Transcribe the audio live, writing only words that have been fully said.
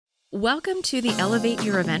Welcome to the Elevate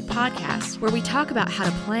Your Event podcast, where we talk about how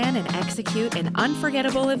to plan and execute an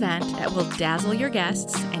unforgettable event that will dazzle your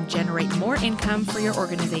guests and generate more income for your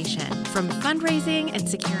organization. From fundraising and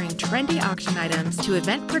securing trendy auction items to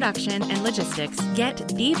event production and logistics, get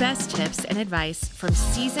the best tips and advice from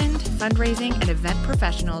seasoned fundraising and event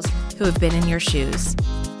professionals who have been in your shoes.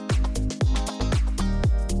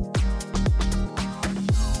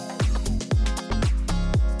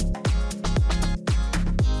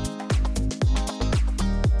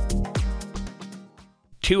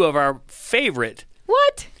 Two of our favorite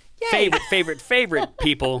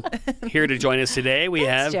people here to join us today. We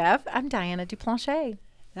have Jeff. I'm Diana Duplanche. And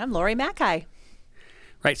I'm Lori Mackay.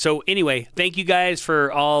 Right. So anyway, thank you guys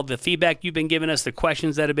for all the feedback you've been giving us, the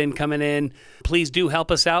questions that have been coming in. Please do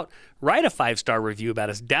help us out. Write a 5-star review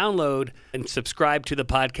about us. Download and subscribe to the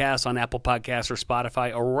podcast on Apple Podcasts or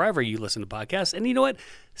Spotify or wherever you listen to podcasts. And you know what?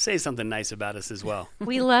 Say something nice about us as well.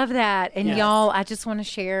 We love that. And Yes. y'all, I just want to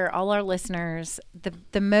share all our listeners.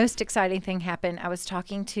 The most exciting thing happened. I was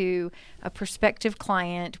talking to a prospective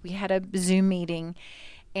client. We had a Zoom meeting.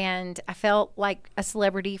 And I felt like a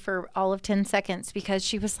celebrity for all of 10 seconds because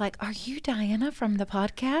she was like, "Are you Diana from the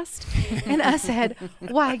podcast?" And I said,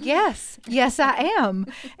 "Why, yes, I am."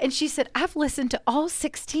 And she said, "I've listened to all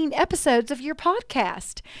 16 episodes of your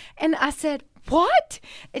podcast." And I said, "What?"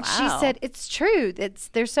 And she Wow. said, "It's true.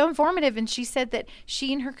 They're so informative." And she said that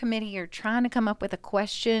she and her committee are trying to come up with a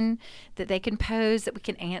question that they can pose that we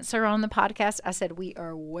can answer on the podcast. I said, "We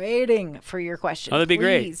are waiting for your question. Oh, that'd be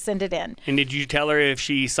great. Please send it in." And did you tell her if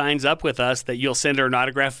she signs up with us that you'll send her an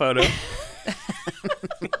autograph photo?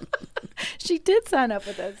 She did sign up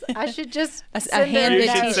with us. I should just send her handmade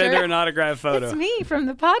You a should note. send her an autograph photo. It's me from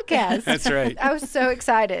the podcast. That's right. I was so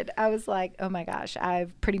excited. I was like, "Oh my gosh,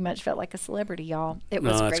 I've pretty much felt like a celebrity, y'all." It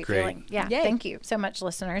was No, a that's great great. feeling. Yeah, Yay. thank you so much,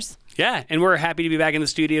 listeners. Yeah, and we're happy to be back in the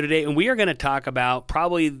studio today. And we are going to talk about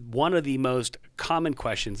probably one of the most common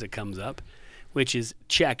questions that comes up, which is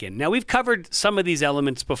check-in. Now, we've covered some of these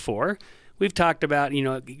elements before. We've talked about,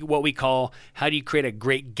 what we call how do you create a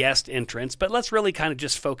great guest entrance, but let's really kind of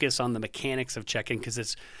just focus on the mechanics of check-in because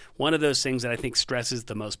it's one of those things that I think stresses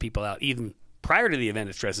the most people out. Even prior to the event,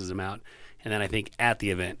 it stresses them out. And then I think at the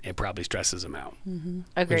event, it probably stresses them out. Agreed.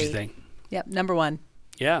 What do you think? Yep, number one.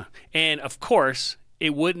 Yeah. And of course,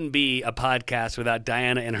 it wouldn't be a podcast without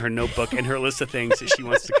Diana and her notebook and her list of things that she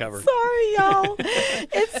wants to cover. Sorry, y'all.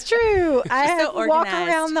 It's true. I so have to walk organized.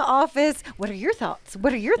 around the office. What are your thoughts?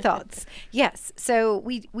 What are your thoughts? Yes. So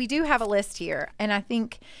we do have a list here. And I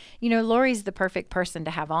think, Lori's the perfect person to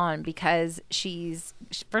have on because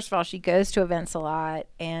first of all, she goes to events a lot.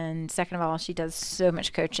 And second of all, she does so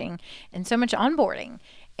much coaching and so much onboarding.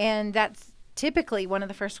 And that's typically one of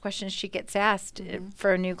the first questions she gets asked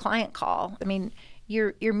for a new client call. I mean,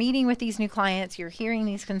 you're meeting with these new clients, you're hearing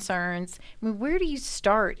these concerns. I mean, where do you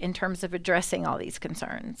start in terms of addressing all these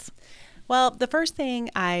concerns? Well, the first thing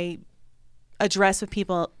I address with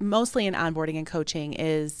people, mostly in onboarding and coaching,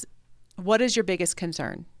 is what is your biggest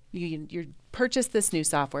concern? You purchased this new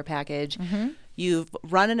software package. You've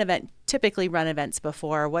typically run events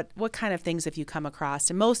before. What kind of things have you come across?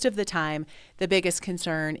 And most of the time, the biggest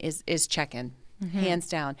concern is check-in. Hands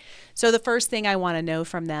down. So the first thing I want to know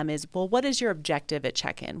from them is, well, what is your objective at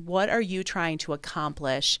check-in? What are you trying to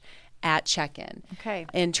accomplish at check-in? Okay.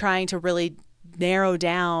 And trying to really narrow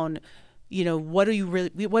down, what do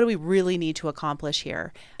we really need to accomplish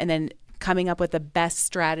here? And then coming up with the best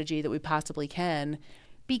strategy that we possibly can.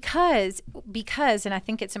 Because, and I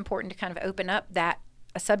think it's important to kind of open up that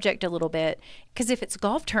a subject a little bit, because if it's a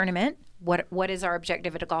golf tournament, what is our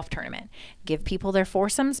objective at a golf tournament? Give people their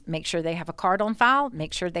foursomes, make sure they have a card on file,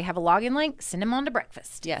 make sure they have a login link, send them on to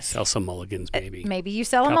breakfast. Yes. Sell some mulligans, maybe. Maybe you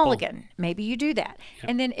sell Couple. a mulligan. Maybe you do that. Yep.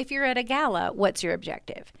 And then if you're at a gala, what's your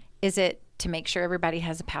objective? Is it to make sure everybody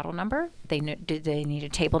has a paddle number? Do they need a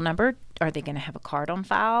table number? Are they going to have a card on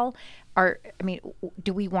file?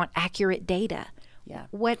 Do we want accurate data? Yeah.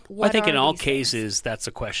 What I think in are all these cases, things? that's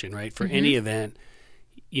a question, right? For any event,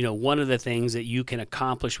 one of the things that you can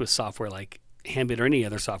accomplish with software like Handbid or any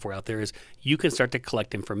other software out there is you can start to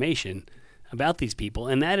collect information about these people.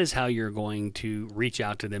 And that is how you're going to reach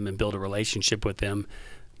out to them and build a relationship with them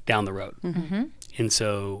down the road. And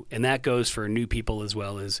that goes for new people as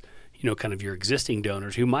well as, kind of your existing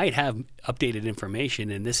donors who might have updated information.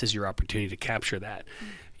 And this is your opportunity to capture that,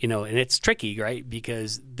 and it's tricky, right?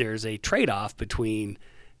 Because there's a trade-off between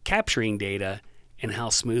capturing data and how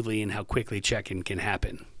smoothly and how quickly check-in can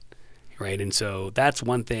happen. Right. And so that's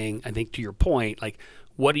one thing, I think, to your point, like,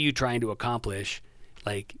 what are you trying to accomplish?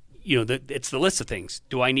 Like, it's the list of things.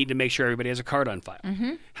 Do I need to make sure everybody has a card on file?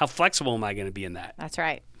 How flexible am I going to be in that? That's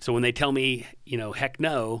right. So when they tell me, heck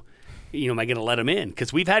no, am I going to let them in?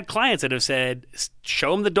 Because we've had clients that have said,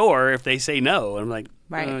 show them the door if they say no. And I'm like,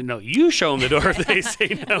 right. No, you show them the door if they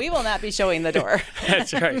say no. We will not be showing the door.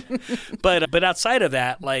 That's right. But outside of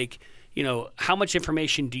that, how much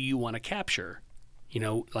information do you want to capture?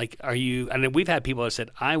 And we've had people that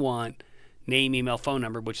said, I want name, email, phone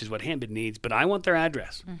number, which is what Handbid needs, but I want their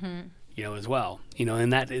address, as well.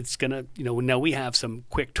 And that it's going to, now we have some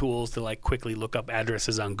quick tools to quickly look up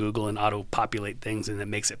addresses on Google and auto-populate things, and it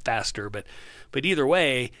makes it faster. But either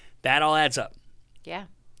way, that all adds up. Yeah.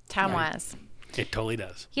 Time-wise. It totally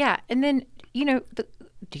does. Yeah. And then,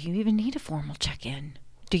 do you even need a formal check-in?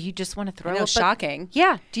 Do you just want to throw up shocking.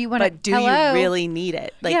 Yeah. Do you want to, but do you really need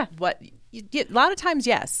it? What? A lot of times,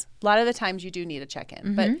 yes. A lot of the times you do need a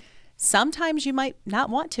check-in, but sometimes you might not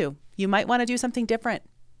want to. You might want to do something different.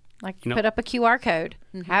 Put up a QR code,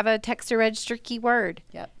 have a text to register keyword.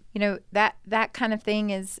 Yep. That kind of thing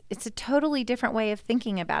it's a totally different way of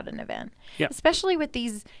thinking about an event. Yep. Especially with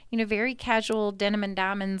these, very casual denim and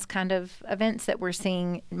diamonds kind of events that we're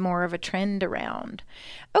seeing more of a trend around.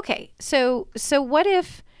 Okay. So what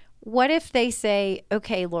if they say,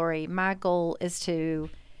 okay, Lori, my goal is to,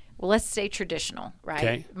 well, let's stay traditional,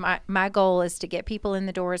 right? Okay. My goal is to get people in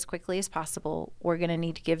the door as quickly as possible. We're going to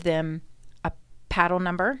need to give them a paddle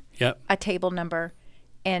number, a table number,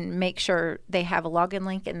 and make sure they have a login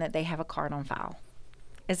link and that they have a card on file.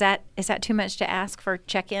 Is that too much to ask for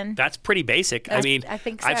check-in? That's pretty basic. I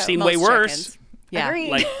think so. I've seen Most way worse. check-ins. Yeah.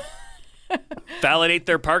 Agreed. Validate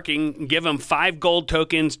their parking, give them 5 gold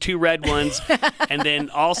tokens, 2 red ones, and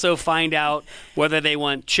then also find out whether they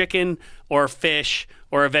want chicken or fish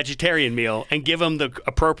or a vegetarian meal, and give them the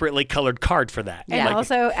appropriately colored card for that. And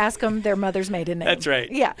also ask them their mother's maiden name. That's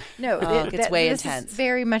right. Yeah. No, it's way this intense. Is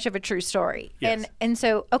very much of a true story. Yes. And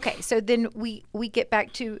so, okay, so then we get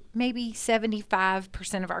back to maybe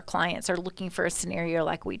 75% of our clients are looking for a scenario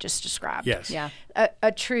like we just described. Yes. Yeah.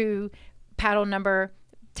 A true paddle number,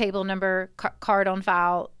 table number, card on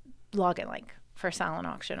file, login link for silent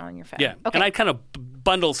auction on your phone. Yeah. Okay. And I kind of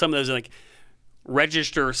bundle some of those,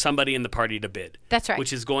 register somebody in the party to bid. That's right.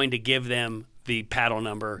 Which is going to give them the paddle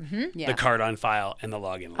number, the card on file, and the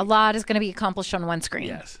login link. A lot is going to be accomplished on one screen.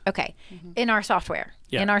 Yes. Okay. In our software.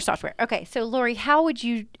 Yeah. In our software. Okay. So Lori,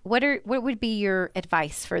 what would be your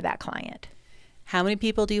advice for that client? How many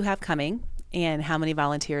people do you have coming, and how many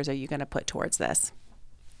volunteers are you going to put towards this?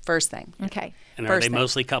 First thing. Okay. And are they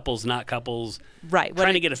mostly couples, not couples? Right.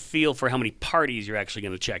 Trying to get a feel for how many parties you're actually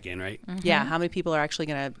going to check in, right? Yeah. How many people are actually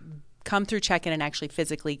going to come through check-in and actually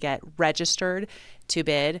physically get registered to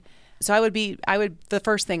bid? So the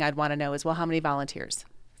first thing I'd want to know is, well, how many volunteers?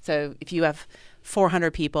 So if you have 400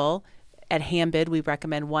 people, at Handbid, we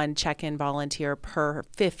recommend 1 check-in volunteer per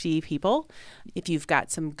 50 people. If you've got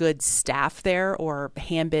some good staff there or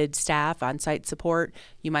Handbid staff on-site support,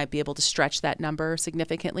 you might be able to stretch that number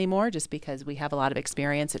significantly more, just because we have a lot of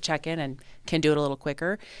experience at check-in and can do it a little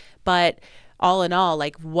quicker. But all in all,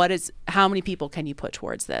 how many people can you put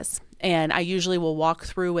towards this? And I usually will walk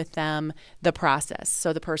through with them the process.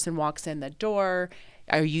 So the person walks in the door.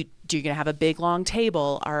 Do you going to have a big long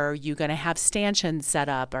table? Are you going to have stanchions set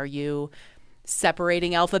up? Are you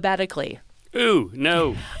separating alphabetically? Ooh,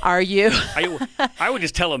 no. Are you? I would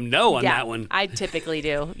just tell them no on that one. I typically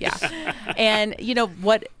do. Yeah. And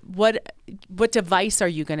what device are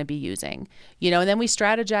you going to be using? And then we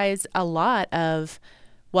strategize a lot of,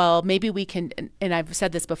 well, maybe we can, and I've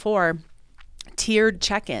said this before, tiered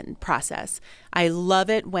check-in process. I love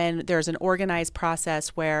it when there's an organized process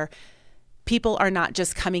where people are not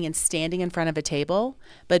just coming and standing in front of a table,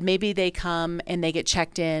 but maybe they come and they get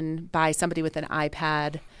checked in by somebody with an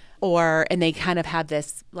iPad, and they kind of have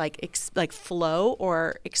this like flow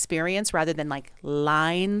or experience rather than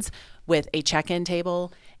lines with a check-in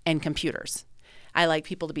table and computers. I like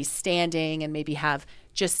people to be standing and maybe have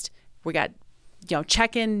we got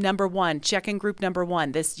check-in number 1, check-in group number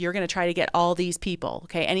 1. You're going to try to get all these people.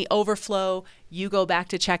 Okay. Any overflow, you go back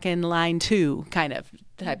to check-in line 2 kind of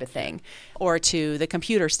type of thing, or to the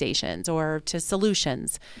computer stations or to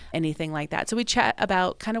solutions, anything like that. So we chat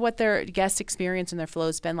about kind of what their guest experience and their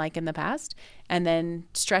flow's been like in the past, and then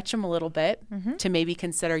stretch them a little bit to maybe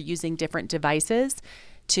consider using different devices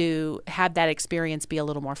to have that experience be a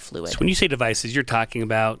little more fluid. So when you say devices, you're talking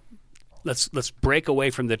about let's break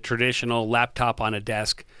away from the traditional laptop on a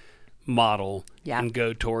desk model and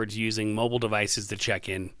go towards using mobile devices to check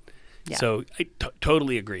in. Yeah. So I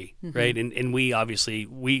totally agree, right? And we obviously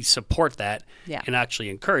support that and actually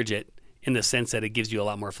encourage it in the sense that it gives you a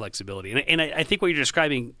lot more flexibility. And I think what you're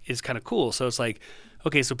describing is kind of cool. So it's like,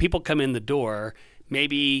 okay, so people come in the door,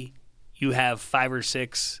 maybe you have 5 or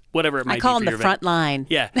 6, whatever it might be. I call for them your the front event. line.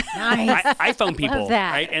 Yeah. Nice. iPhone people, Love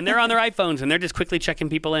that. right? And they're on their iPhones and they're just quickly checking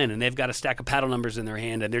people in and they've got a stack of paddle numbers in their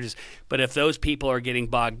hand and they're just, but if those people are getting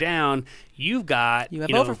bogged down, you have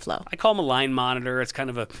overflow. I call them a line monitor. It's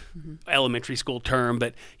kind of a elementary school term,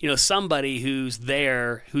 but somebody who's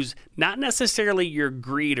there, who's not necessarily your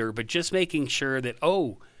greeter, but just making sure that,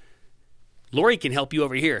 Lori can help you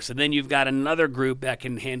over here. So then you've got another group that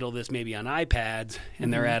can handle this maybe on iPads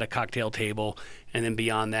and they're at a cocktail table. And then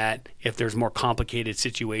beyond that, if there's more complicated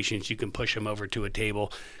situations, you can push them over to a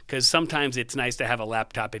table. Because sometimes it's nice to have a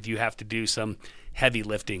laptop if you have to do some heavy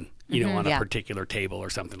lifting, on a particular table or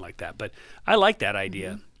something like that. But I like that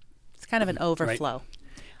idea. It's kind of an overflow. Right?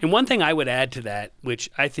 And one thing I would add to that,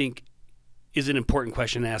 which I think is an important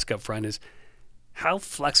question to ask up front, is how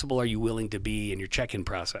flexible are you willing to be in your check-in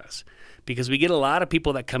process? Because we get a lot of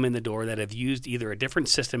people that come in the door that have used either a different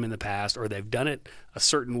system in the past or they've done it a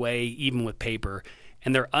certain way, even with paper,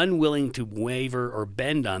 and they're unwilling to waver or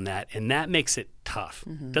bend on that, and that makes it tough.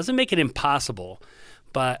 Doesn't make it impossible,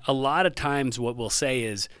 but a lot of times what we'll say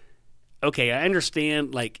is, okay, I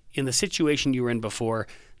understand, like in the situation you were in before,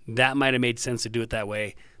 that might have made sense to do it that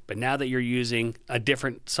way, but now that you're using a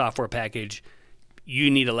different software package,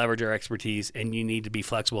 you need to leverage our expertise and you need to be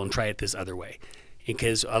flexible and try it this other way.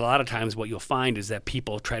 Because a lot of times what you'll find is that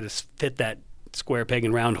people try to fit that square peg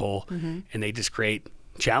in round hole and they just create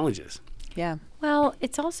challenges. Yeah. Well,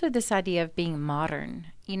 it's also this idea of being modern.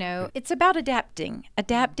 It's about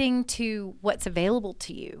adapting to what's available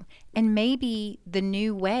to you. And maybe the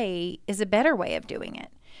new way is a better way of doing it.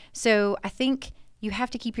 So I think you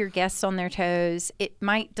have to keep your guests on their toes. It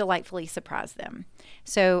might delightfully surprise them.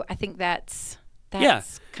 So I think that's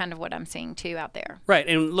kind of what I'm seeing too out there. Right.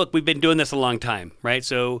 And look, we've been doing this a long time, right?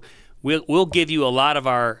 So we'll give you a lot of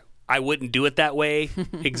our I wouldn't do it that way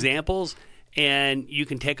examples, and you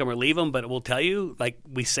can take them or leave them, but we'll tell you, like,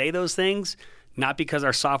 we say those things not because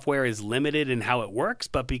our software is limited in how it works,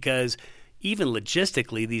 but because even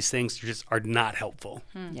logistically, these things just are not helpful.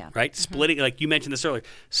 Yeah. Right? Splitting, like you mentioned this earlier,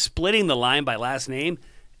 splitting the line by last name,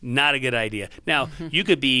 not a good idea. Now, you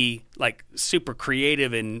could be like super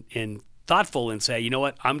creative and thoughtful and say, you know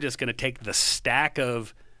what, I'm just going to take the stack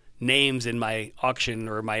of names in my auction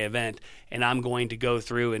or my event and I'm going to go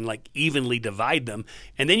through and like evenly divide them.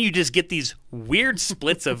 And then you just get these weird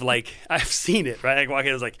splits of like, I've seen it, right? Like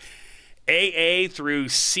walking, it's like AA through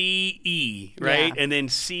CE, right? Yeah. And then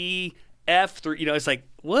CF through, it's like,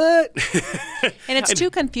 what? And it's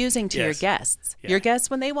too confusing to your Yes. guests. Yeah. Your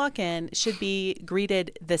guests, when they walk in, should be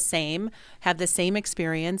greeted the same, have the same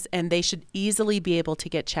experience, and they should easily be able to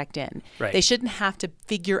get checked in. Right. They shouldn't have to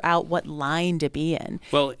figure out what line to be in.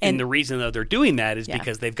 Well, and the reason though they're doing that is Yeah.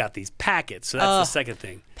 because they've got these packets. So that's the second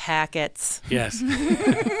thing. Packets. Yes.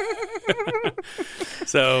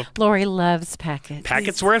 So Lori loves packets.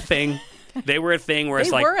 packets were a thing. They were a thing where it's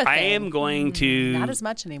They like, were a I thing. am going to. Not as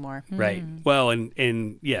much anymore. Right. Well,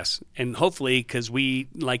 and yes. And hopefully, because we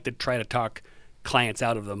like to try to talk clients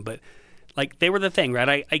out of them, but like they were the thing,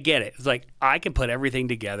 right? I get it. It's like, I can put everything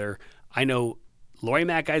together. I know Lori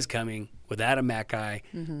Mackey's coming with Adam Mackey.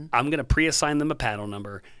 I'm going to pre-assign them a paddle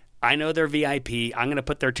number. I know they're VIP. I'm going to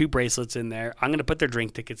put their 2 bracelets in there. I'm going to put their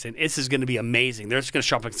drink tickets in. This is going to be amazing. They're just going to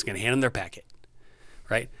show up and it's going to hand them their packet.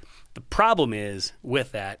 Right? The problem is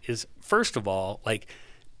with that is, first of all, like,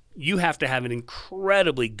 you have to have an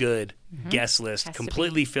incredibly good guest list, Has to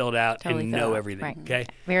completely be filled out totally and filled know out. everything. Right. Okay.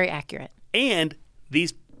 Very accurate. And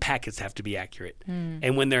these packets have to be accurate.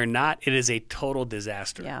 And when they're not, it is a total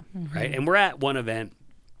disaster. Yeah. Right. And we're at one event,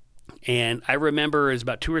 and I remember it was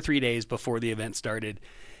about 2 or 3 days before the event started,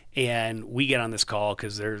 and we get on this call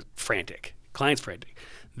because they're frantic. Clients frantic.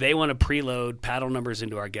 They want to preload paddle numbers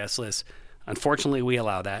into our guest list. Unfortunately, we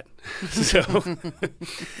allow that.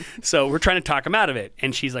 So we're trying to talk them out of it.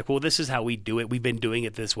 And she's like, well, this is how we do it. We've been doing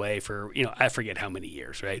it this way for, I forget how many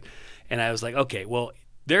years, right? And I was like, okay, well,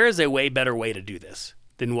 there is a way better way to do this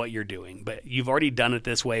than what you're doing. But you've already done it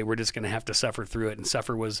this way. We're just going to have to suffer through it. And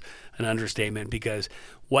suffer was an understatement, because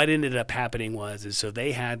what ended up happening is so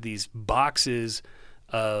they had these boxes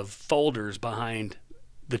of folders behind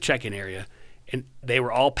the check-in area, and they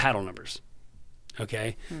were all paddle numbers.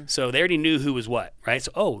 Okay. So they already knew who was what, right?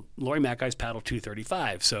 So, Lori Mackey's paddle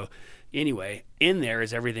 235. So anyway, in there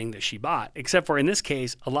is everything that she bought, except for in this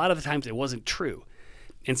case, a lot of the times it wasn't true.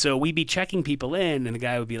 And so we'd be checking people in and the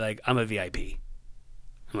guy would be like, I'm a VIP.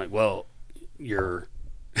 I'm like, well, you're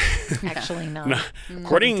Actually, not.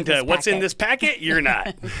 according to this what's in packet. this packet, you're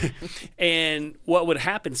not. And what would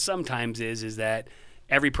happen sometimes is that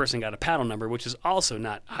every person got a paddle number, which is also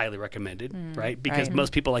not highly recommended, right? Because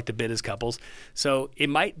most people like to bid as couples. So it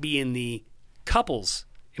might be in the couples,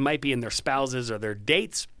 it might be in their spouses or their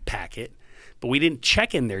dates packet, but we didn't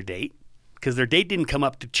check in their date because their date didn't come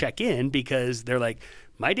up to check in because they're like,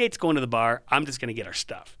 my date's going to the bar. I'm just going to get our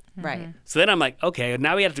stuff. Right. So then I'm like, okay,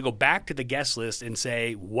 now we have to go back to the guest list and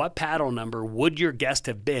say, what paddle number would your guest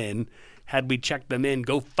have been had we checked them in?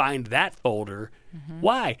 Go find that folder.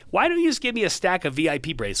 Why? Why don't you just give me a stack of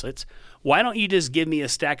VIP bracelets? Why don't you just give me a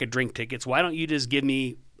stack of drink tickets? Why don't you just give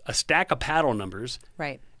me a stack of paddle numbers?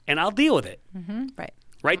 Right. And I'll deal with it. Right.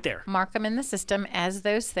 Right there. Mark them in the system as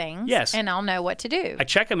those things. Yes. And I'll know what to do. I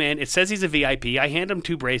check him in. It says he's a VIP. I hand him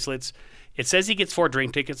 2 bracelets. It says he gets 4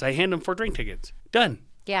 drink tickets. I hand him 4 drink tickets. Done.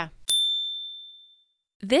 Yeah.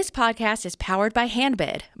 This podcast is powered by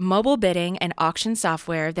Handbid, mobile bidding and auction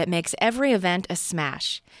software that makes every event a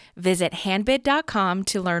smash. Visit handbid.com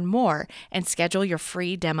to learn more and schedule your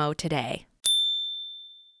free demo today.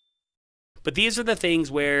 But these are the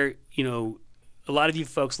things where, a lot of you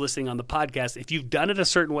folks listening on the podcast, if you've done it a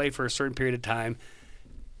certain way for a certain period of time,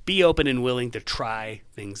 be open and willing to try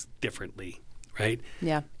things differently, right?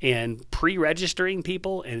 Yeah. And pre-registering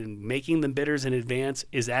people and making them bidders in advance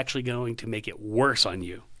is actually going to make it worse on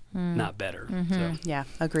you, not better. So. Yeah.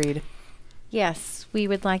 Agreed. Yes, we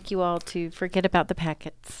would like you all to forget about the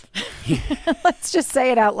packets. Let's just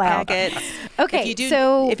say it out loud. Packets. Okay,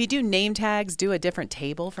 if you do name tags, do a different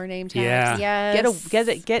table for name tags. Yeah.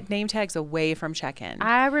 yes. Get name tags away from check-in.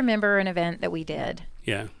 I remember an event that we did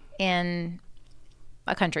Yeah. in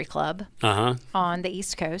a country club Uh-huh. on the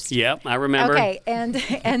East Coast. Yep, I remember. Okay,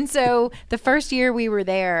 and so the first year we were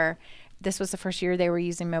there, this was the first year they were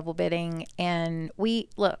using mobile bidding, and we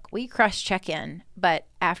crushed check-in, but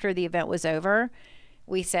after the event was over,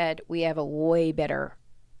 we said we have a way better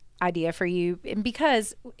idea for you. And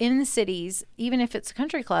because in the cities, even if it's a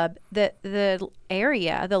country club, the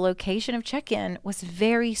area, the location of check-in was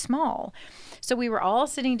very small. So we were all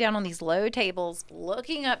sitting down on these low tables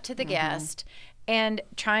looking up to the guest and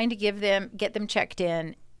trying to get them checked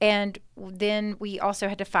in. And then we also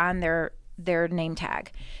had to find their name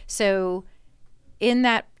tag. So in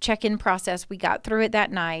that check-in process, we got through it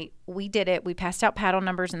that night. We did it. We passed out paddle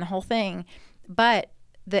numbers and the whole thing. But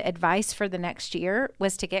the advice for the next year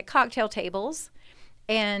was to get cocktail tables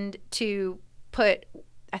and to put,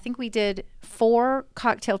 I think we did 4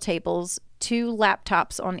 cocktail tables, 2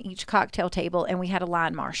 laptops on each cocktail table, and we had a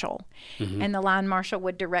line marshal. And the line marshal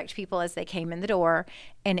would direct people as they came in the door.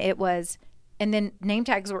 And then name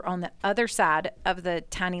tags were on the other side of the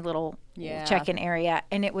tiny little check-in area,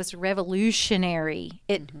 and it was revolutionary.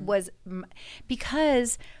 It was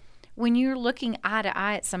because when you're looking eye to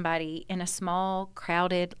eye at somebody in a small,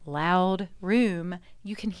 crowded, loud room,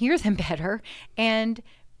 you can hear them better, and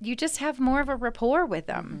you just have more of a rapport with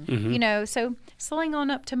them, so slowing on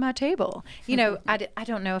up to my table, I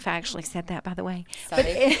don't know if I actually said that, by the way.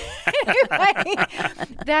 Sorry. But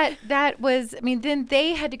anyway, that was, then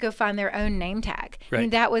they had to go find their own name tag. Right.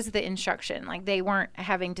 That was the instruction. Like, they weren't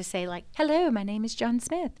having to say, like, hello, my name is John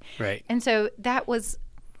Smith. Right. And so those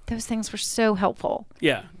things were so helpful.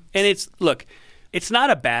 Yeah. And it's not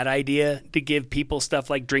a bad idea to give people stuff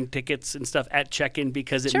like drink tickets and stuff at check-in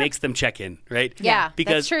because it makes them check in, right? Yeah,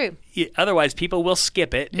 because that's true. Otherwise, people will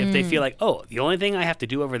skip it if they feel like, oh, the only thing I have to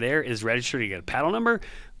do over there is register to get a paddle number.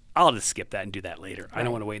 I'll just skip that and do that later. Right. I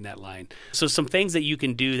don't want to wait in that line. So some things that you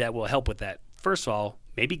can do that will help with that. First of all,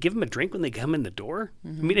 maybe give them a drink when they come in the door.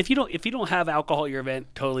 If you don't have alcohol at your event,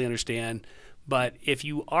 totally understand. But if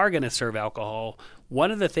you are going to serve alcohol,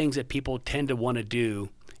 one of the things that people tend to want to do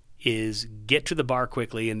is get to the bar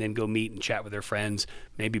quickly and then go meet and chat with their friends,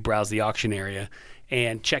 maybe browse the auction area,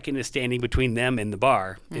 and check-in is standing between them and the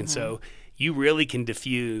bar. And so you really can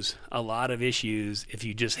diffuse a lot of issues if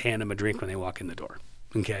you just hand them a drink when they walk in the door,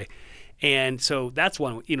 okay? And so that's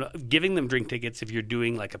one, giving them drink tickets if you're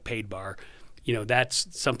doing like a paid bar, that's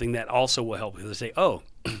something that also will help. They say, oh,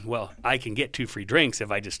 well, I can get 2 free drinks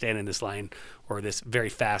if I just stand in this line or this very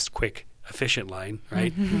fast, quick, efficient line,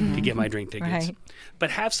 right, to get my drink tickets. Right.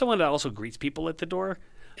 But have someone that also greets people at the door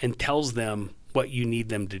and tells them what you need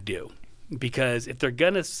them to do. Because if they're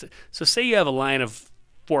going to, so say you have a line of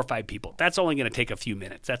 4 or 5 people, that's only going to take a few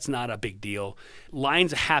minutes. That's not a big deal.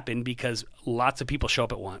 Lines happen because lots of people show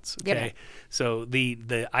up at once, okay? Yep. So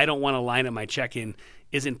the I don't want to line at my check-in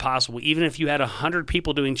isn't possible. Even if you had 100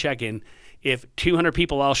 people doing check-in, if 200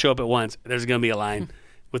 people all show up at once, there's going to be a line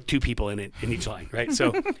with 2 people in it in each line, right?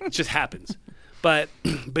 So it just happens. But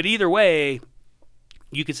either way,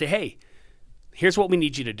 you could say, hey, here's what we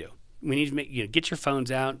need you to do. We need you to get your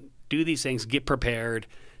phones out, do these things, get prepared.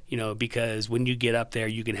 because when you get up there,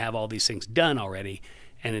 you can have all these things done already,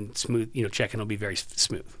 and then smooth, check-in will be very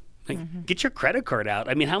smooth. Like, get your credit card out.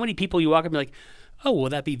 I mean, how many people you walk up and be like, oh, will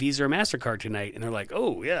that be Visa or MasterCard tonight? And they're like,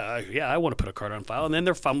 oh, yeah, I want to put a card on file. And then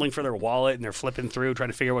they're fumbling for their wallet and they're flipping through,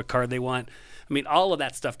 trying to figure out what card they want. I mean, all of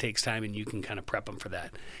that stuff takes time, and you can kind of prep them for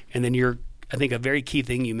that. And then I think a very key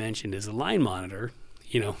thing you mentioned is a line monitor.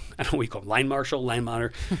 I don't know what you call them, line marshal, line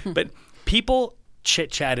monitor. But people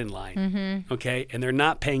chit-chat in line, okay? And they're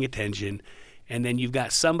not paying attention. And then you've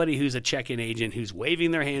got somebody who's a check-in agent who's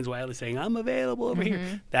waving their hands wildly saying, I'm available over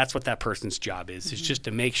here. That's what that person's job is. It's just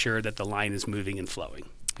to make sure that the line is moving and flowing.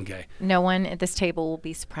 Okay. No one at this table will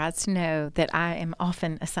be surprised to know that I am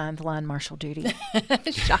often assigned line marshal duty.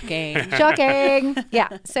 Shocking. Shocking.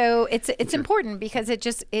 Yeah. So it's important because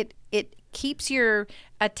it keeps your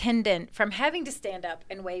attendant from having to stand up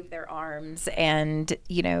and wave their arms and,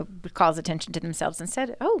 cause attention to themselves.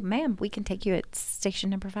 Instead, oh, ma'am, we can take you at station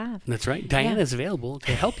number 5. That's right. Diana's available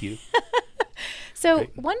to help you. So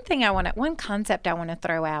right. one concept I want to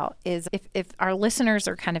throw out is if our listeners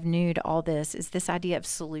are kind of new to all this, is this idea of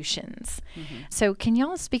solutions. So can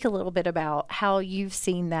y'all speak a little bit about how you've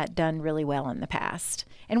seen that done really well in the past?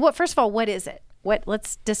 And first of all, what is it?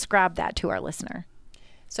 Let's describe that to our listener.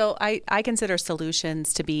 So I consider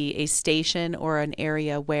solutions to be a station or an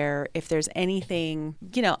area where if there's anything,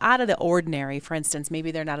 out of the ordinary, for instance,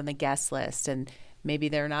 maybe they're not on the guest list and maybe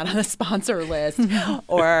they're not on the sponsor list,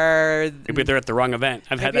 or maybe they're at the wrong event.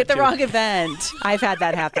 I've had that at the too. wrong event. I've had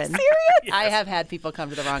that happen. Serious? Yes. I have had people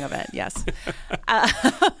come to the wrong event. Yes.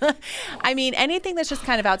 I mean, anything that's just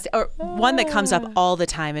kind of out. Or one that comes up all the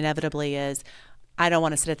time, inevitably, is I don't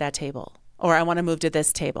want to sit at that table, or I want to move to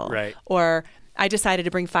this table, right? Or I decided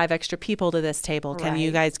to bring 5 extra people to this table. Can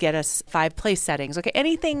you guys get us 5 place settings? Okay,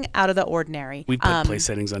 anything out of the ordinary. We put place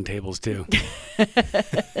settings on tables too. He's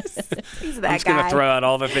that I'm just going to throw out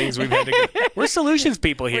all the things we've had to go. We're solutions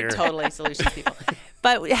people here. We're totally solutions people.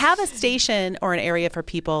 But have a station or an area for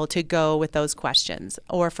people to go with those questions,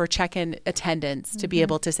 or for check-in attendants to be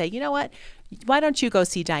able to say, you know what, why don't you go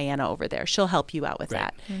see Diana over there? She'll help you out with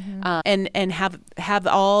that. And have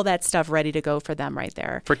all that stuff ready to go for them right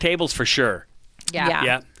there. For tables, for sure.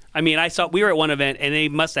 Yeah. I mean, we were at one event and they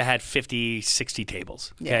must have had 50, 60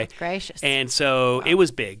 tables. Okay. Yeah, gracious. And so it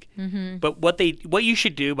was big. But what you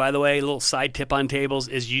should do, by the way, a little side tip on tables,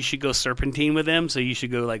 is you should go serpentine with them. So you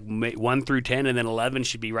should go like 1 through 10, and then 11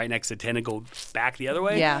 should be right next to 10 and go back the other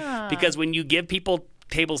way. Yeah. Because when you give people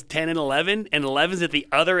tables 10 and 11's at the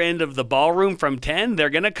other end of the ballroom from 10, they're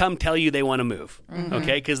going to come tell you they want to move.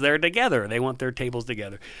 Okay. Because they're together. They want their tables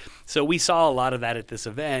together. So we saw a lot of that at this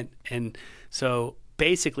event. And so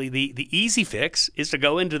basically the easy fix is to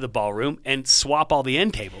go into the ballroom and swap all the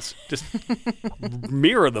end tables. Just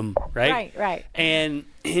mirror them, right? Right. And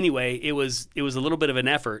anyway, it was a little bit of an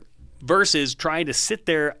effort versus trying to sit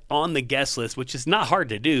there on the guest list, which is not hard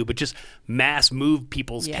to do, but just mass move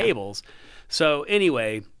people's tables. So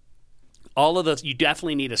anyway, all of those, you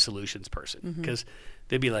definitely need a solutions person, because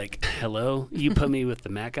they'd be like, hello, you put me with the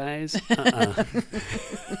Mac guys?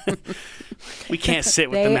 We can't sit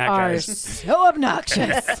with the Mac guys. They are so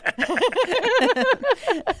obnoxious.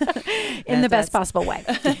 In the best possible way.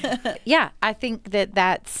 Yeah, I think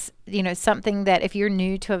that's, something that if you're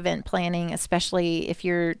new to event planning, especially if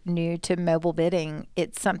you're new to mobile bidding,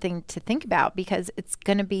 it's something to think about, because it's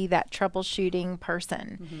going to be that troubleshooting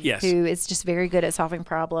person who is just very good at solving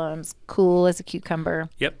problems, cool as a cucumber.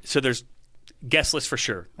 Yep. So there's guest list for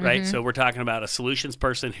sure, right? So we're talking about a solutions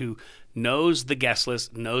person who knows the guest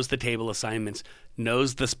list, knows the table assignments,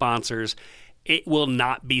 knows the sponsors. It will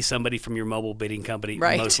not be somebody from your mobile bidding company,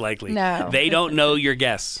 most likely. No. They don't know your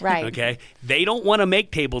guests, right? Okay? They don't want to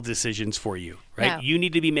make table decisions for you, right? No. You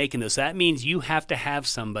need to be making those. That means you have to have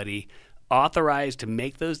somebody authorized to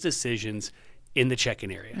make those decisions in the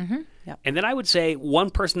check-in area. Yep. And then I would say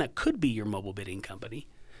one person that could be your mobile bidding company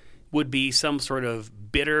would be some sort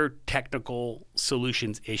of bidder technical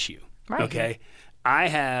solutions issue. Right. Okay. I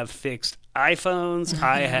have fixed iPhones.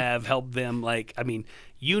 I have helped them,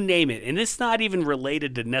 you name it. And it's not even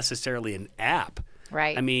related to necessarily an app.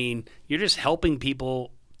 Right. I mean, you're just helping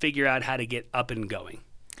people figure out how to get up and going.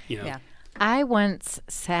 Yeah. I once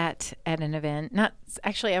sat at an event,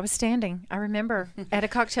 I was standing, I remember, at a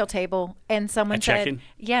cocktail table, and someone said,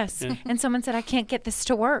 yes, and someone said, I can't get this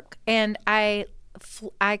to work. And I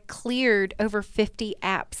cleared over 50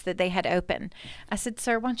 apps that they had open. I said,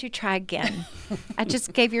 sir, why don't you try again? I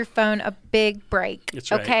just gave your phone a big break.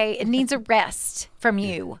 That's right. Okay? It needs a rest from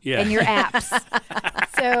you and your apps.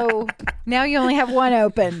 So now you only have one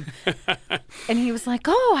open. And he was like,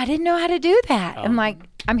 oh, I didn't know how to do that. I'm like,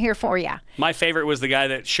 I'm here for you. My favorite was the guy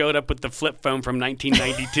that showed up with the flip phone from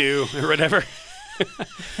 1992 or whatever.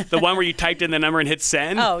 The one where you typed in the number and hit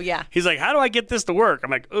send. Oh, yeah. He's like, how do I get this to work?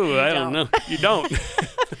 I'm like, oh, I don't know. You don't.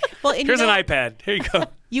 Well, and Here's an iPad. Here you go.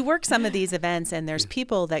 You work some of these events, and there's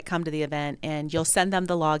people that come to the event, and you'll send them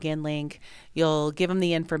the login link. You'll give them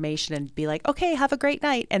the information and be like, okay, have a great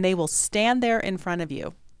night. And they will stand there in front of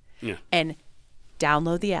you and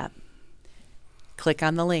download the app, click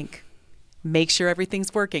on the link, make sure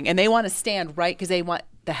everything's working. And they want to stand right because they want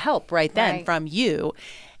the help right then from you.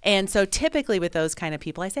 And so typically with those kind of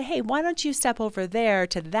people, I say, hey, why don't you step over there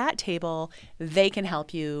to that table? They can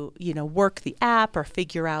help you, work the app or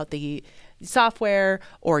figure out the software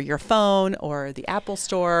or your phone or the Apple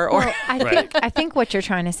Store. Or Well, I think what you're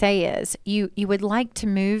trying to say is you would like to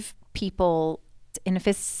move people in a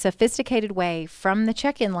sophisticated way from the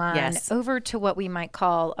check-in line over to what we might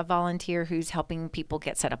call a volunteer who's helping people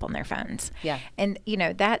get set up on their phones. Yeah. And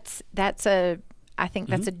I think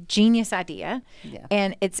that's a genius idea. Yeah.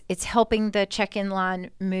 And it's helping the check-in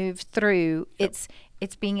line move through. Yep.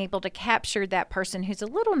 It's being able to capture that person who's a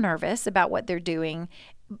little nervous about what they're doing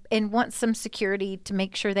and wants some security to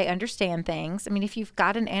make sure they understand things. I mean, if you've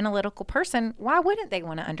got an analytical person, why wouldn't they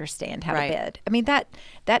want to understand how to bid? I mean, that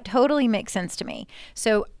totally makes sense to me.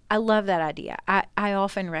 So I love that idea. I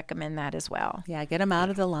often recommend that as well. Yeah, get them out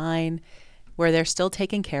of the line where they're still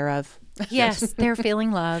taken care of. Yes, they're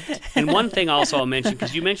feeling loved. And one thing also I'll mention,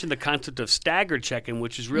 because you mentioned the concept of staggered check-in,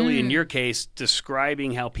 which is really, in your case,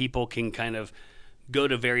 describing how people can kind of go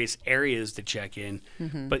to various areas to check in.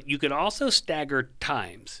 But you could also stagger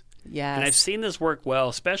times. Yes. And I've seen this work well,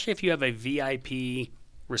 especially if you have a VIP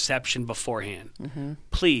reception beforehand.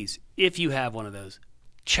 Please, if you have one of those,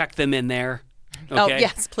 check them in there. Okay? Oh,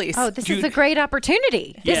 yes, please. Oh, this is a great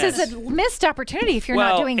opportunity. Yes. This is a missed opportunity if you're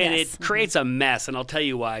not doing and this. it creates a mess, and I'll tell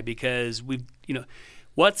you why. Because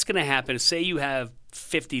what's going to happen is, say you have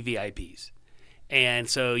 50 VIPs, and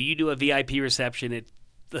so you do a VIP reception at,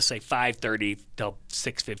 let's say, 5:30 till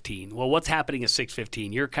 6:15. Well, what's happening at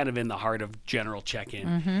 6:15? You're kind of in the heart of general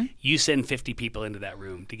check-in. You send 50 people into that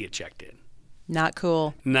room to get checked in. Not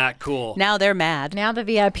cool. Not cool. Now they're mad. Now the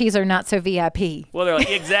VIPs are not so VIP. Well, they're like,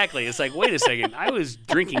 exactly. It's like, wait a second. I was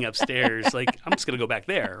drinking upstairs. Like, I'm just going to go back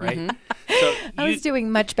there, right? So I was doing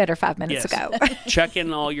much better 5 minutes ago. Check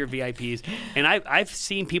in all your VIPs. And I've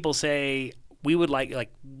seen people say, we would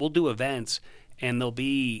we'll do events, and there'll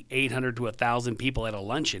be 800 to 1,000 people at a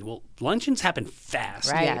luncheon. Well, luncheons happen fast.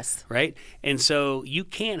 Right. Yes. Right? And so you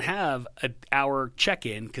can't have an hour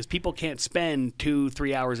check-in because people can't spend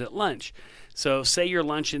 2-3 hours at lunch. So say your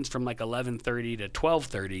luncheon's from like 11:30 to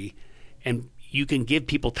 12:30, and you can give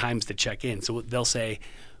people times to check in. So they'll say,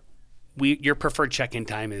 your preferred check-in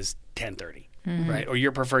time is 10:30, right? Or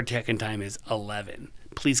your preferred check-in time is 11.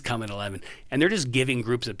 Please come at 11. And they're just giving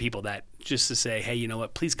groups of people that, just to say, hey, you know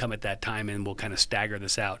what, please come at that time, and we'll kind of stagger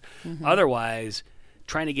this out. Otherwise,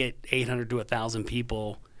 trying to get 800 to 1,000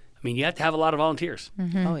 people, I mean, you have to have a lot of volunteers,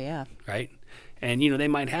 Oh, yeah. right? And, they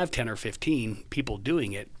might have 10 or 15 people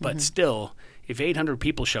doing it, but still, if 800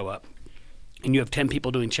 people show up and you have 10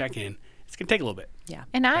 people doing check-in, it's going to take a little bit. Yeah.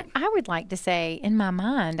 And I would like to say, in my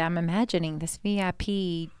mind, I'm imagining this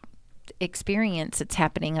VIP experience that's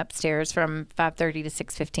happening upstairs from 5:30 to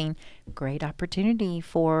 6:15. Great opportunity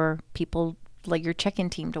for people like your check-in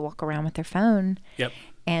team to walk around with their phone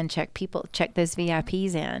and check those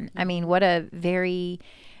VIPs in. I mean, what a very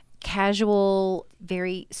casual,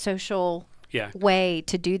 very social way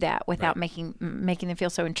to do that without making them feel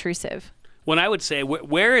so intrusive. When I would say,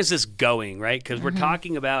 where is this going, right? Because we're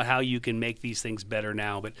talking about how you can make these things better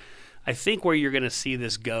now, but I think where you're going to see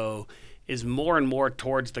this go is more and more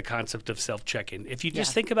towards the concept of self-check-in. If you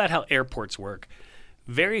just think about how airports work,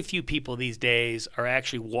 very few people these days are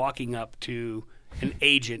actually walking up to an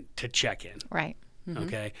agent to check in. Right.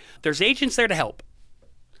 Okay? There's agents there to help.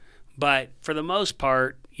 But for the most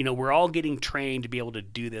part, we're all getting trained to be able to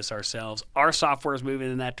do this ourselves. Our software is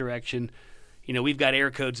moving in that direction. We've got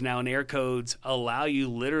air codes now, and air codes allow you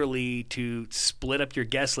literally to split up your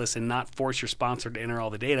guest list and not force your sponsor to enter all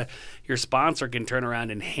the data. Your sponsor can turn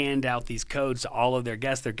around and hand out these codes to all of their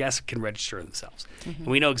guests. Their guests can register themselves. And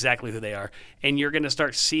we know exactly who they are. And you're going to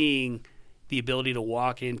start seeing the ability to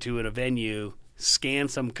walk into a venue, scan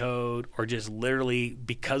some code, or just literally,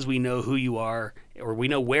 because we know who you are or we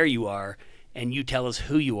know where you are and you tell us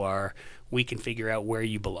who you are, we can figure out where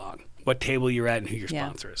you belong, what table you're at, and who your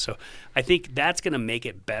sponsor is. So I think that's going to make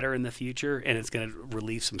it better in the future, and it's going to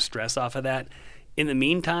relieve some stress off of that. In the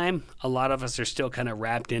meantime, a lot of us are still kind of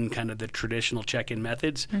wrapped in kind of the traditional check-in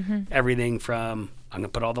methods. Everything from, I'm going to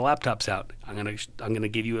put all the laptops out. I'm going to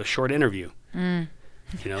give you a short interview. You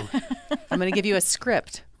know, I'm going to give you a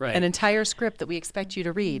script, Right. an entire script that we expect you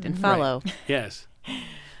to read and follow. yes.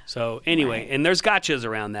 So anyway, and there's gotchas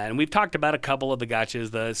around that, and we've talked about a couple of the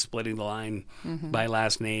gotchas: the splitting the line by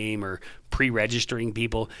last name or pre-registering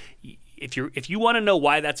people. If you want to know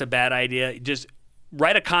why that's a bad idea, just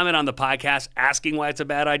write a comment on the podcast asking why it's a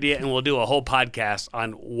bad idea, and we'll do a whole podcast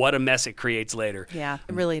on what a mess it creates later. Yeah,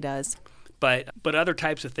 it really does. But other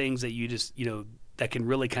types of things that you just, that can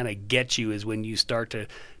really kind of get you is when you start to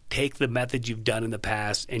take the methods you've done in the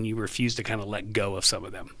past and you refuse to kind of let go of some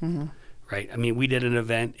of them. Right? I mean, we did an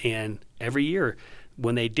event, and every year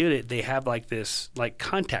when they did it, they have like this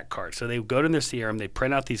contact card. So they would go to their CRM, they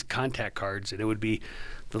print out these contact cards, and it would be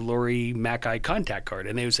the Lori Mackay contact card.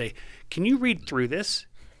 And they would say, can you read through this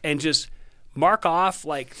and just mark off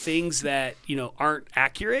like things that, aren't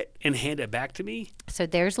accurate and hand it back to me? So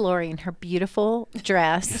there's Lori in her beautiful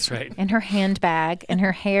dress. That's right. And her handbag, and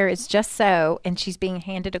her hair is just so, and she's being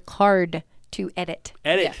handed a card to edit.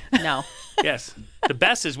 Edit. No. Yes. The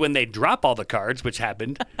best is when they drop all the cards, which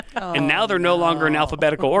happened, and now they're no longer in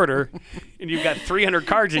alphabetical order, and you've got 300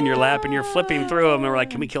 cards in your lap, and you're flipping through them, and we're like,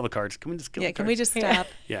 can we kill the cards? Can we just kill the cards? Can we just stop?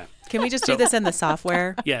 Yeah. Can we just do this in the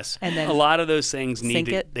software? Yes. And then a lot of those things sync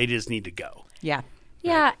it? they just need to go. Yeah.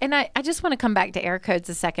 Yeah, and I just want to come back to air codes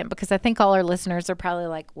a second, because I think all our listeners are probably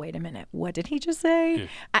like, wait a minute, what did he just say?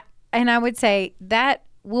 I would say that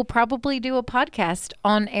we'll probably do a podcast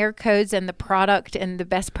on air codes and the product and the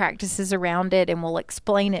best practices around it, and we'll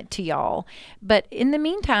explain it to y'all. But in the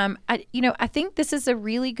meantime, I think this is a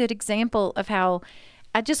really good example of how,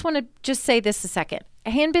 I just want to just say this a second.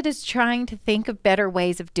 Handbid is trying to think of better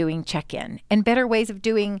ways of doing check-in and better ways of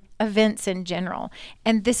doing events in general.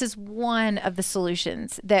 And this is one of the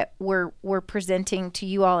solutions that we're presenting to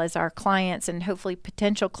you all as our clients and hopefully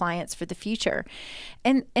potential clients for the future.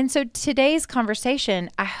 And so today's conversation,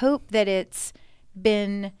 I hope that it's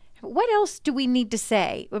been, what else do we need to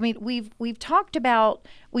say? I mean, we've talked about,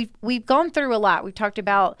 we've gone through a lot. We've talked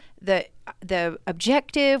about the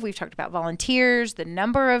objective, we've talked about volunteers, the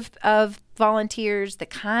number of volunteers, the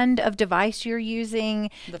kind of device you're using,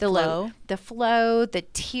 the flow, the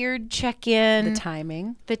tiered check-in,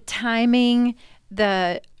 The timing,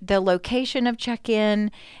 the location of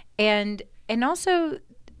check-in, and also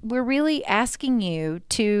we're really asking you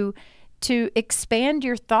to expand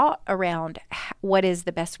your thought around what is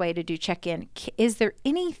the best way to do check-in. Is there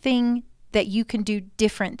anything that you can do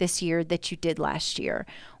different this year that you did last year?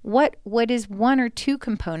 What is one or two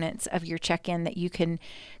components of your check-in that you can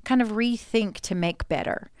kind of rethink to make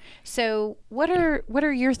better? So what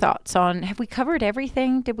are your thoughts on, have we covered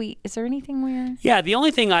everything? Is there anything we're... Yeah, the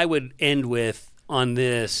only thing I would end with on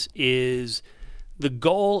this is the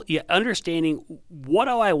goal, understanding what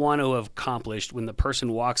do I want to have accomplished when the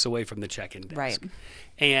person walks away from the check-in desk. Right.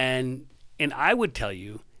 And I would tell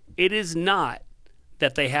you, it is not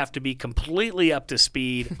that they have to be completely up to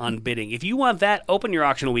speed on bidding. If you want that, open your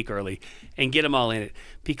auction a week early and get them all in it,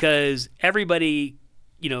 because everybody,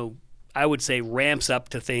 I would say ramps up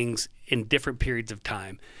to things in different periods of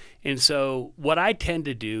time. And so what I tend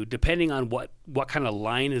to do, depending on what kind of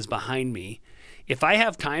line is behind me, if I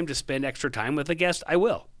have time to spend extra time with a guest, I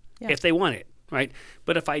will, if they want it, right?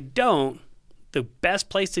 But if I don't, the best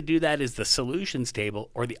place to do that is the solutions table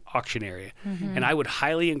or the auction area. And I would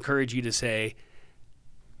highly encourage you to say,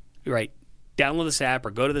 right, download this app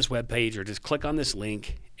or go to this webpage or just click on this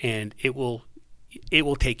link, and it will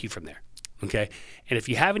take you from there. Okay. And if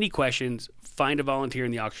you have any questions, find a volunteer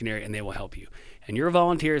in the auction area and they will help you. And your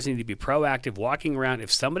volunteers need to be proactive, walking around.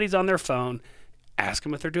 If somebody's on their phone, ask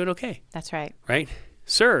them if they're doing okay. That's right. Right?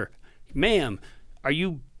 Sir, ma'am, are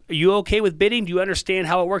you okay with bidding? Do you understand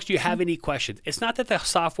how it works? Do you have any questions? It's not that the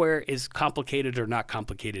software is complicated or not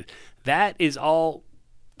complicated. That is all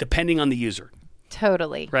depending on the user.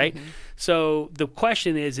 Totally. Right? So the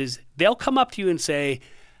question is they'll come up to you and say,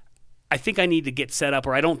 I think I need to get set up,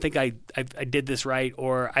 or I don't think I did this right,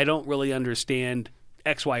 or I don't really understand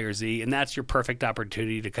X, Y, or Z. And that's your perfect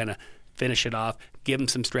opportunity to kind of finish it off, give them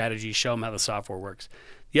some strategies, show them how the software works.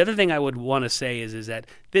 The other thing I would want to say is that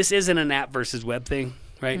this isn't an app versus web thing,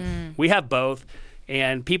 right? We have both,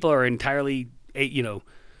 and people are entirely,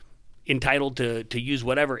 entitled to use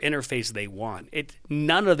whatever interface they want.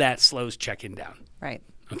 None of that slows check-in down. Right.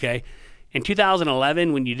 Okay? In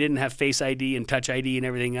 2011, when you didn't have Face ID and Touch ID and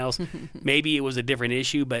everything else, maybe it was a different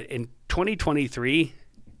issue. But in 2023,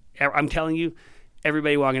 I'm telling you,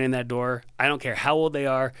 everybody walking in that door, I don't care how old they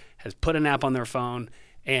are, has put an app on their phone.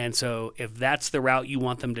 And so if that's the route you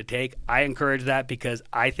want them to take, I encourage that, because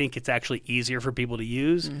I think it's actually easier for people to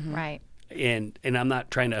use. Right. And I'm not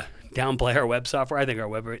trying to downplay our web software. I think our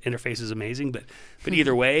web interface is amazing. But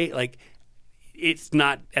either way, like,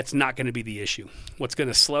 that's not going to be the issue. What's going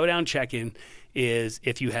to slow down check-in is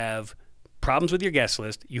if you have problems with your guest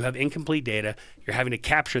list, you have incomplete data, you're having to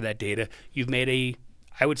capture that data, you've made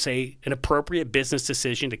I would say, an appropriate business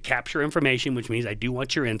decision to capture information, which means I do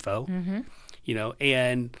want your info,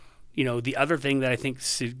 and the other thing that I think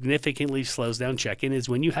significantly slows down check-in is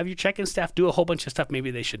when you have your check-in staff do a whole bunch of stuff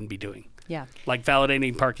maybe they shouldn't be doing. Yeah. Like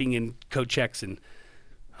validating parking and code checks and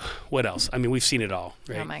what else? I mean, we've seen it all,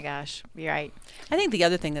 right? Oh my gosh, you're right. I think the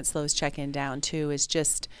other thing that slows check-in down too is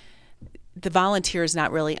just the volunteers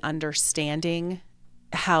not really understanding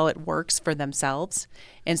how it works for themselves.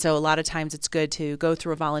 And so a lot of times it's good to go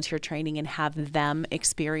through a volunteer training and have them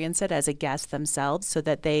experience it as a guest themselves so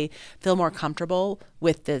that they feel more comfortable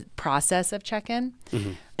with the process of check-in.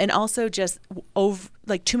 And also just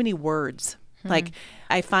too many words. Like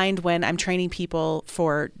I find when I'm training people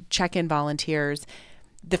for check-in volunteers,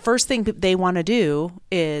 the first thing they want to do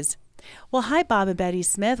is, well, hi, Bob and Betty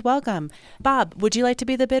Smith. Welcome. Bob, would you like to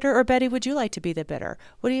be the bidder? Or Betty, would you like to be the bidder?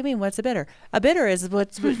 What do you mean? What's a bidder? A bidder is the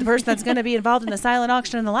person that's going to be involved in the silent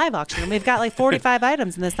auction and the live auction. And we've got like 45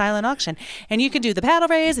 items in the silent auction. And you can do the paddle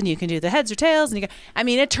raise and you can do the heads or tails. And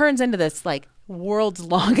it turns into this like world's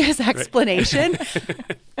longest explanation.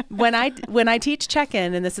 When I teach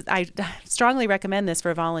check-in, and I strongly recommend this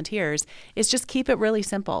for volunteers, is just keep it really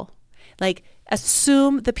simple. Like,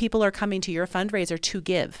 assume the people are coming to your fundraiser to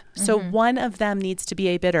give. So one of them needs to be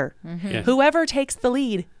a bidder. Yeah. Whoever takes the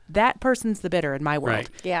lead, that person's the bidder in my world.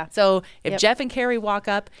 Right. Yeah. So if Jeff and Carrie walk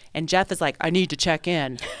up and Jeff is like, I need to check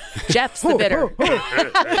in, Jeff's the bidder.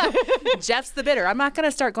 Jeff's the bidder. I'm not going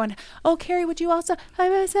to start going, oh, Carrie, would you also?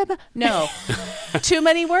 No. Too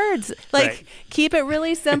many words. Like, keep it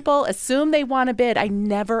really simple. Assume they want to bid. I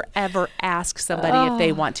never, ever ask somebody if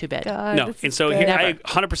they want to bid. God, No. And so here, I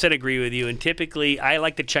 100% agree with you. And typically, I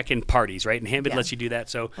like to check in parties, right? And Handbid lets you do that.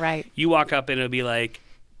 So you walk up and it'll be like,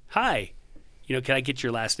 hi. Can I get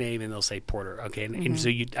your last name? And they'll say Porter. Okay. And so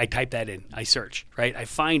I type that in. I search, right? I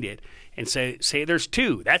find it and say there's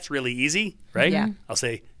two. That's really easy, right? Yeah. I'll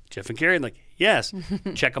say Jeff and Carrie. And like, yes.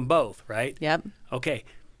 Check them both, right? Yep. Okay.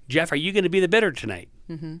 Jeff, are you going to be the bidder tonight?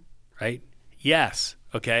 Right? Yes.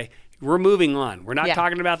 Okay. We're moving on. We're not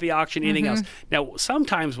talking about the auction, anything else. Now,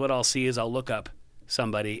 sometimes what I'll see is I'll look up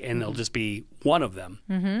somebody and it'll just be one of them.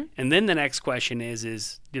 And then the next question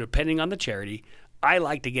is depending on the charity, I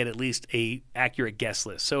like to get at least a accurate guest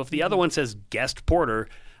list. So if the other one says guest Porter,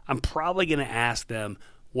 I'm probably going to ask them,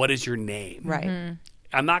 what is your name? Right.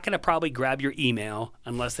 I'm not going to probably grab your email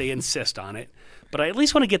unless they insist on it, but I at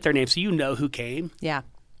least want to get their name so you know who came. Yeah.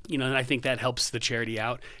 And I think that helps the charity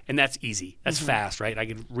out, and that's easy. That's fast, right? I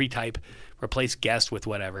can replace guest with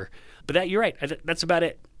whatever. But you're right. That's about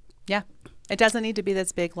it. Yeah. It doesn't need to be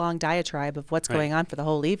this big, long diatribe of what's going on for the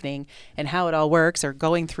whole evening and how it all works, or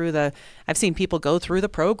going through I've seen people go through the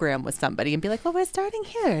program with somebody and be like, well, we're starting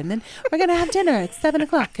here and then we're going to have dinner at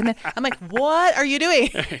 7:00. And then I'm like, what are you doing?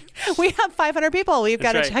 We have 500 people. We've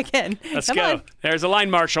got to check in. Let's Come go. On. There's a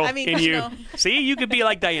line marshal I mean, in you. See, you could be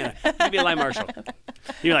like Diana. You could be a line marshal.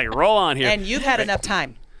 You're like, roll on here. And you've had enough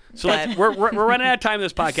time. So we're running out of time in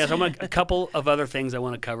this podcast. I want a couple of other things I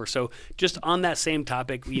want to cover. So just on that same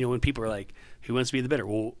topic, when people are like, who wants to be the bidder?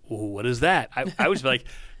 Well, what is that? I would be like,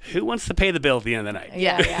 who wants to pay the bill at the end of the night?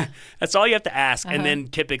 Yeah. That's all you have to ask. And then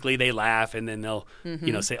typically they laugh and then they'll,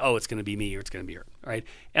 say, oh, it's going to be me or it's going to be her. Right.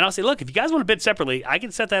 And I'll say, look, if you guys want to bid separately, I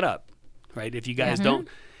can set that up. Right. If you guys don't,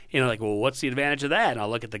 well, what's the advantage of that? And I'll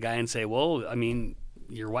look at the guy and say, well, I mean,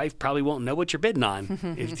 your wife probably won't know what you're bidding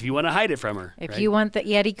on if you want to hide it from her. If you want the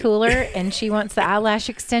Yeti cooler and she wants the eyelash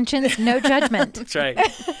extensions, no judgment. That's right.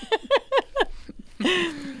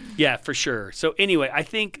 Yeah, for sure. So anyway, I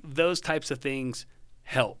think those types of things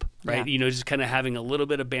help, right? Yeah. Just kind of having a little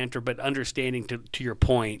bit of banter, but understanding to your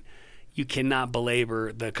point, you cannot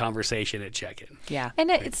belabor the conversation at check-in. Yeah.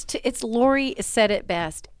 And it's Lori said it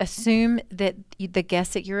best. Assume that the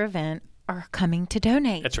guests at your event are coming to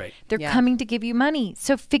donate. That's right. They're coming to give you money.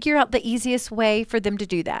 So figure out the easiest way for them to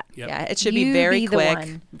do that. Yep. Yeah, it should You be very be the quick,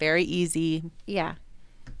 one. very easy. Yeah.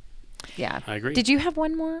 Yeah. I agree. Did you have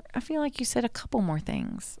one more? I feel like you said a couple more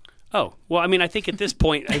things. Oh, well, I mean, I think at this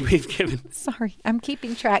point we've given... Sorry. I'm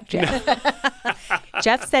keeping track, Jeff.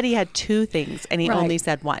 Jeff said he had two things and he Right. only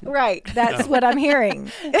said one. Right. That's what I'm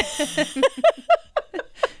hearing.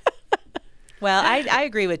 Well, I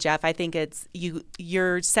agree with Jeff. I think it's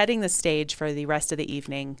you're setting the stage for the rest of the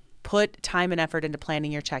evening. Put time and effort into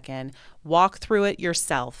planning your check-in. Walk through it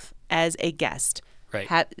yourself as a guest. Right.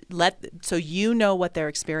 So you know what their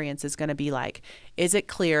experience is going to be like. Is it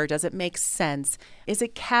clear? Does it make sense? Is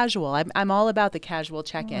it casual? I'm all about the casual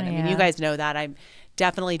check-in. I mean, you guys know that. I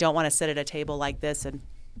definitely don't want to sit at a table like this and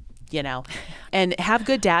and have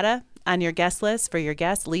good data on your guest list for your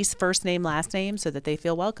guests, least first name, last name, so that they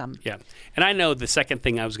feel welcome. Yeah. And I know the second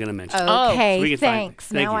thing I was going to mention. Okay, So we can thanks.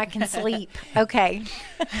 Thank Now you. I can sleep. Okay.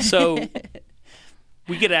 So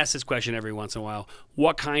we get asked this question every once in a while.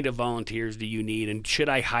 What kind of volunteers do you need, and should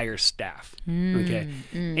I hire staff? Okay.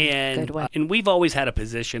 good one. And we've always had a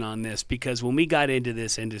position on this because when we got into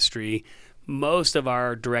this industry, most of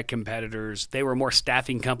our direct competitors, they were more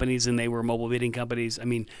staffing companies than they were mobile bidding companies. I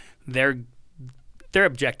mean, their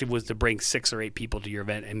objective was to bring 6 or 8 people to your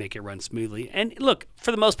event and make it run smoothly. And look,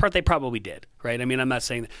 for the most part, they probably did, right? I mean, I'm not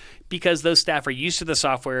saying that because those staff are used to the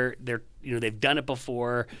software. They've done it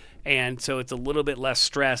before, and so it's a little bit less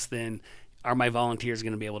stress than are my volunteers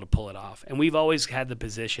going to be able to pull it off? And we've always had the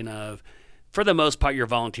position of, for the most part, your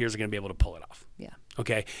volunteers are going to be able to pull it off. Yeah.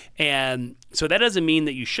 Okay. And so that doesn't mean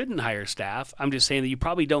that you shouldn't hire staff. I'm just saying that you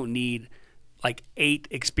probably don't need like 8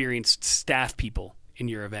 experienced staff people in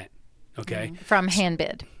your event. Okay. From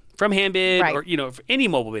Handbid. From Handbid, Right. or for any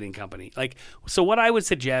mobile bidding company. So what I would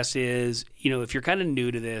suggest is, if you're kind of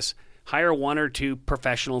new to this, hire 1 or 2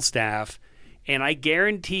 professional staff. And I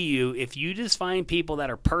guarantee you, if you just find people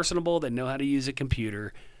that are personable, that know how to use a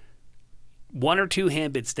computer, 1 or 2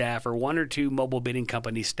 Handbid staff or 1 or 2 mobile bidding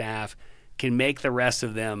company staff can make the rest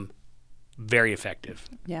of them very effective.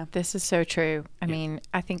 Yeah. This is so true. I mean,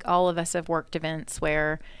 I think all of us have worked events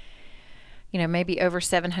where, maybe over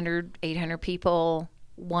 700, 800 people,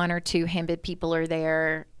 1 or 2 Handbid people are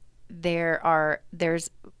there. There's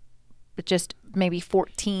just maybe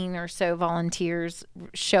 14 or so volunteers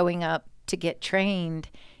showing up to get trained.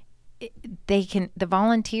 The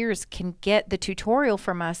volunteers can get the tutorial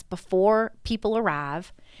from us before people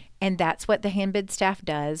arrive. And that's what the Handbid staff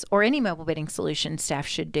does, or any mobile bidding solution staff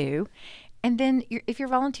should do. And then if your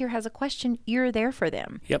volunteer has a question, you're there for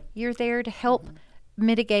them. Yep. You're there to help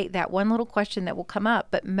mitigate that one little question that will come up.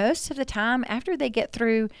 But most of the time, after they get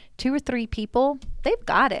through 2 or 3 people, they've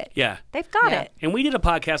got it. Yeah. They've got Yeah. it. And we did a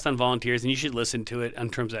podcast on volunteers, and you should listen to it in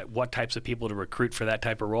terms of what types of people to recruit for that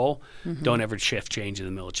type of role. Don't ever shift change in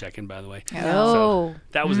the middle of check-in, by the way. Oh. So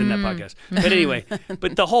that was in that podcast. But anyway,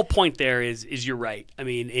 the whole point there is you're right. I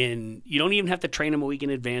mean, you don't even have to train them a week in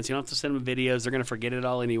advance. You don't have to send them videos. They're going to forget it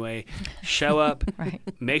all anyway. Show up. Right.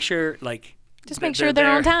 Make sure, Just make sure they're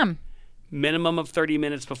on time. Minimum of 30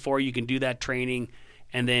 minutes before you can do that training,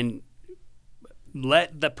 and then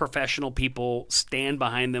let the professional people stand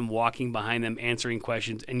behind them, walking behind them, answering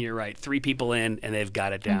questions. And you're right, 3 people in and they've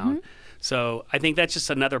got it down. So I think that's just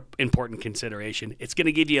another important consideration. It's going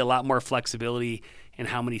to give you a lot more flexibility in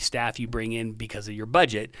how many staff you bring in because of your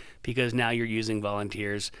budget, because now you're using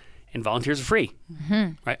volunteers. And volunteers are free,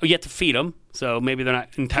 right? You have to feed them, so maybe they're not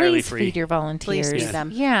entirely Please free. feed your volunteers. Please feed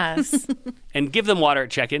them. Yes. And give them water at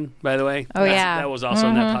check-in, by the way. Oh, yeah. That was also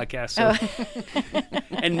in that podcast. So.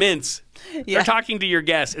 And mints. Yeah. They're talking to your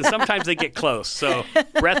guests, and sometimes they get close. So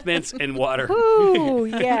breath mints and water. Ooh,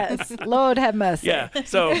 yes. Lord have mercy. Yeah.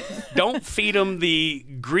 So don't feed them the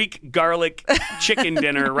Greek garlic chicken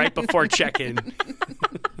dinner right before check-in.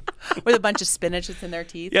 With a bunch of spinach that's in their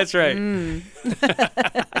teeth. That's right.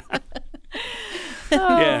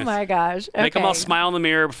 Oh, Yes. my gosh. Make them all Okay. smile in the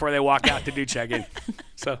mirror before they walk out to do check-in.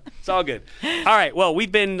 So it's all good. All right. Well,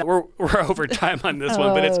 we're over time on this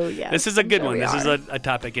one, but Oh, yes. this is a good I'm sure one. we This is are. a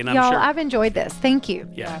topic, and I'm Y'all, sure. I've enjoyed this. Thank you.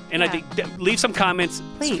 Yeah. And I think leave some comments,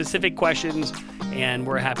 Please. specific questions, and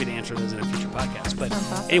we're happy to answer those in a future podcast. But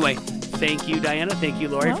Sounds awesome. anyway, thank you, Diana. Thank you,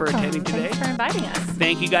 Lori, for Welcome. attending today. Thanks for inviting us.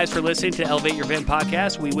 Thank you guys for listening to Elevate Your Event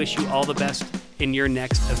podcast. We wish you all the best in your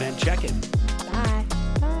next event check-in.